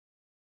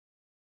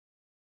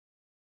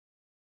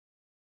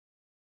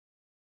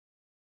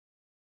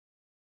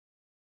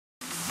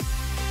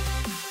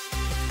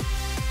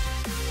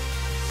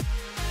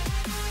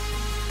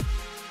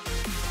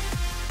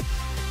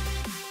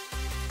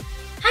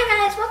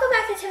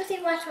to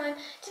Timothy Westwood.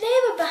 Today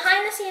I have a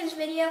behind the scenes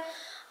video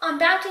on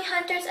Bounty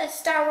Hunters: A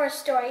Star Wars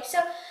Story. So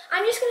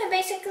I'm just going to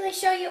basically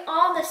show you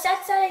all the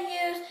sets that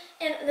I use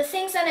and the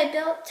things that I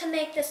built to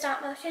make the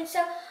stop motion.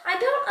 So I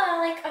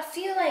built a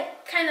few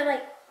kind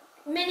of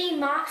mini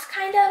mocks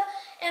kind of,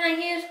 and I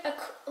used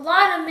a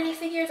lot of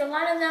minifigures. A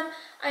lot of them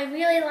I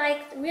really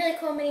liked, really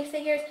cool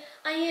minifigures.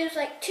 I used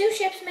two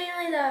ships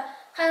mainly, the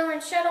Kylo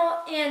Ren shuttle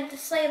and the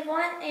Slave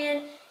One,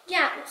 and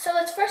yeah, so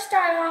let's first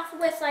start off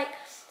with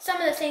some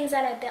of the things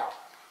that I built.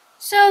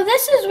 So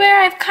this is where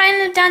I've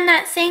kind of done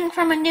that thing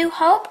from A New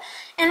Hope,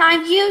 and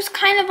I've used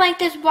kind of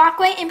this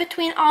walkway in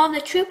between all of the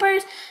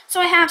troopers.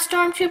 So I have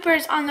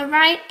stormtroopers on the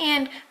right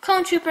and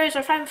clone troopers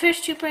or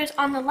 501st troopers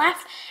on the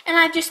left, and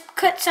I just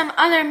put some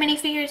other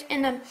minifigures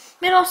in the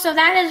middle. So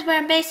that is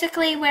where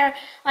basically where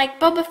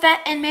Boba Fett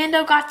and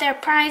Mando got their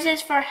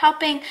prizes for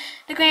helping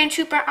the Grand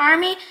Trooper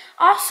army.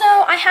 Also,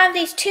 I have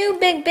these two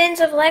big bins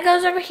of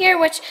Legos over here,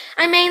 which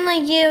I mainly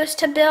use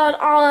to build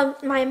all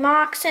of my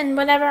mocks and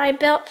whatever I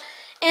built.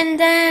 And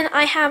then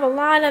I have a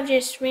lot of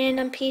just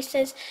random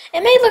pieces. It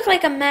may look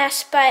like a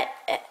mess, but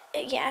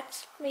yeah,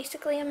 it's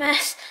basically a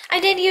mess. I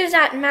did use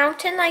that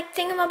mountain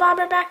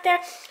thingamabobber back there.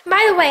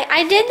 By the way,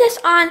 I did this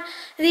on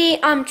the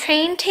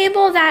train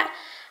table that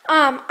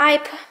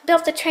I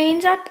built the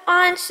trains up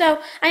on.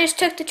 So I just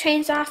took the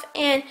trains off,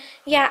 and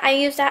yeah, I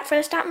used that for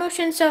the stop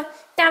motion. So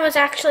that was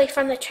actually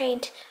from the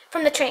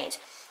trains.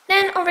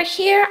 Then over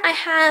here I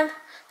have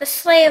the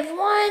Slave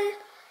One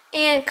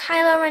and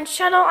Kylo Ren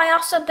shuttle. I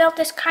also built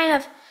this kind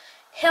of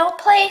hill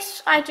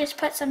place. I just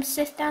put some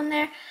Sith down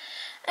there.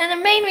 And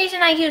the main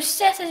reason I use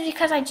Sith is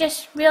because I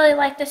just really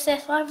like the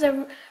Sith. Love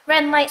the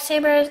red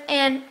lightsabers.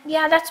 And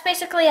yeah, that's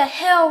basically a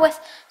hill with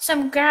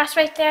some grass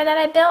right there that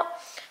I built.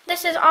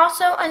 This is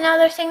also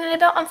another thing that I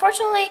built.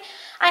 Unfortunately,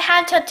 I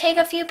had to take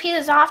a few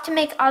pieces off to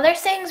make other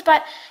things.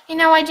 But, you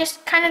know, I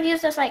just kind of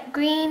used this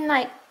green,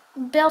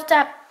 built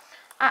up,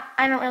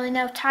 I don't really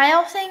know,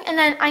 tile thing. And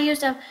then I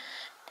used a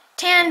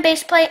tan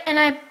base plate, and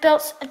I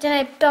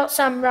built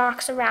some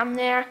rocks around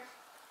there.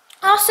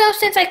 Also,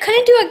 since I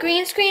couldn't do a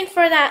green screen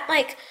for that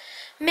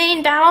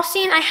main battle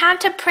scene, I had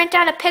to print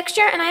out a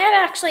picture, and I had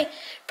to actually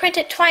print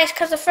it twice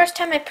because the first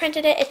time I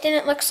printed it, it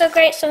didn't look so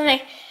great. So then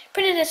I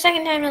printed it the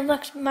second time, and it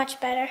looked much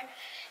better.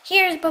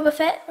 Here's Boba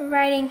Fett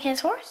riding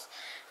his horse,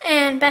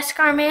 and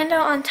Beskar Mando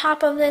on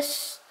top of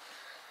this.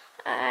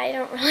 I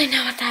don't really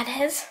know what that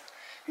is.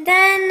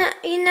 Then,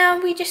 you know,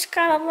 we just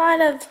got a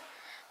lot of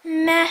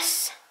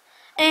mess.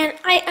 And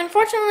I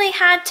unfortunately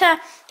had to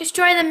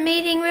destroy the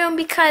meeting room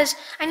because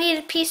I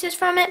needed pieces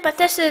from it. But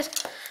this is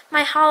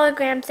my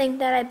hologram thing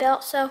that I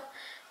built, so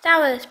that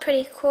was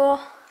pretty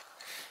cool.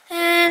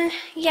 And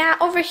yeah,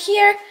 over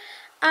here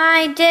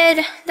I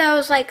did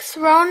those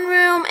throne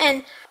room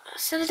and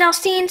Citadel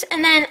scenes.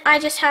 And then I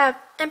just have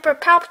Emperor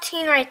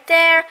Palpatine right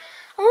there.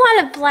 A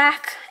lot of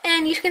black.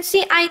 And you can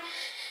see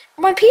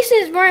when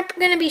pieces weren't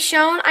going to be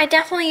shown, I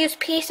definitely used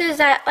pieces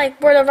that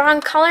were the wrong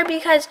color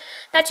because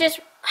that just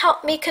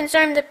helped me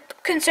conserve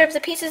the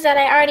pieces that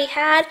I already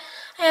had.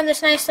 I have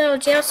this nice little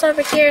jail cell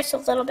over here. It's a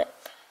little bit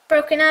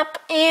broken up.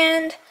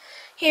 And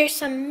here's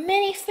some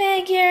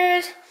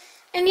minifigures.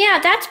 And yeah,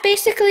 that's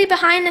basically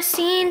behind the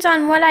scenes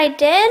on what I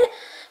did.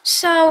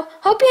 So,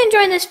 hope you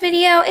enjoyed this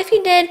video. If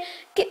you did,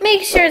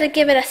 make sure to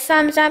give it a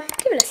thumbs up.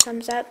 Give it a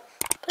thumbs up,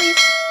 please.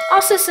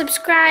 Also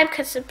subscribe,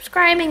 because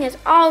subscribing is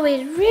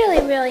always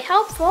really, really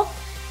helpful.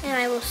 And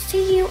I will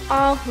see you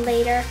all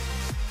later.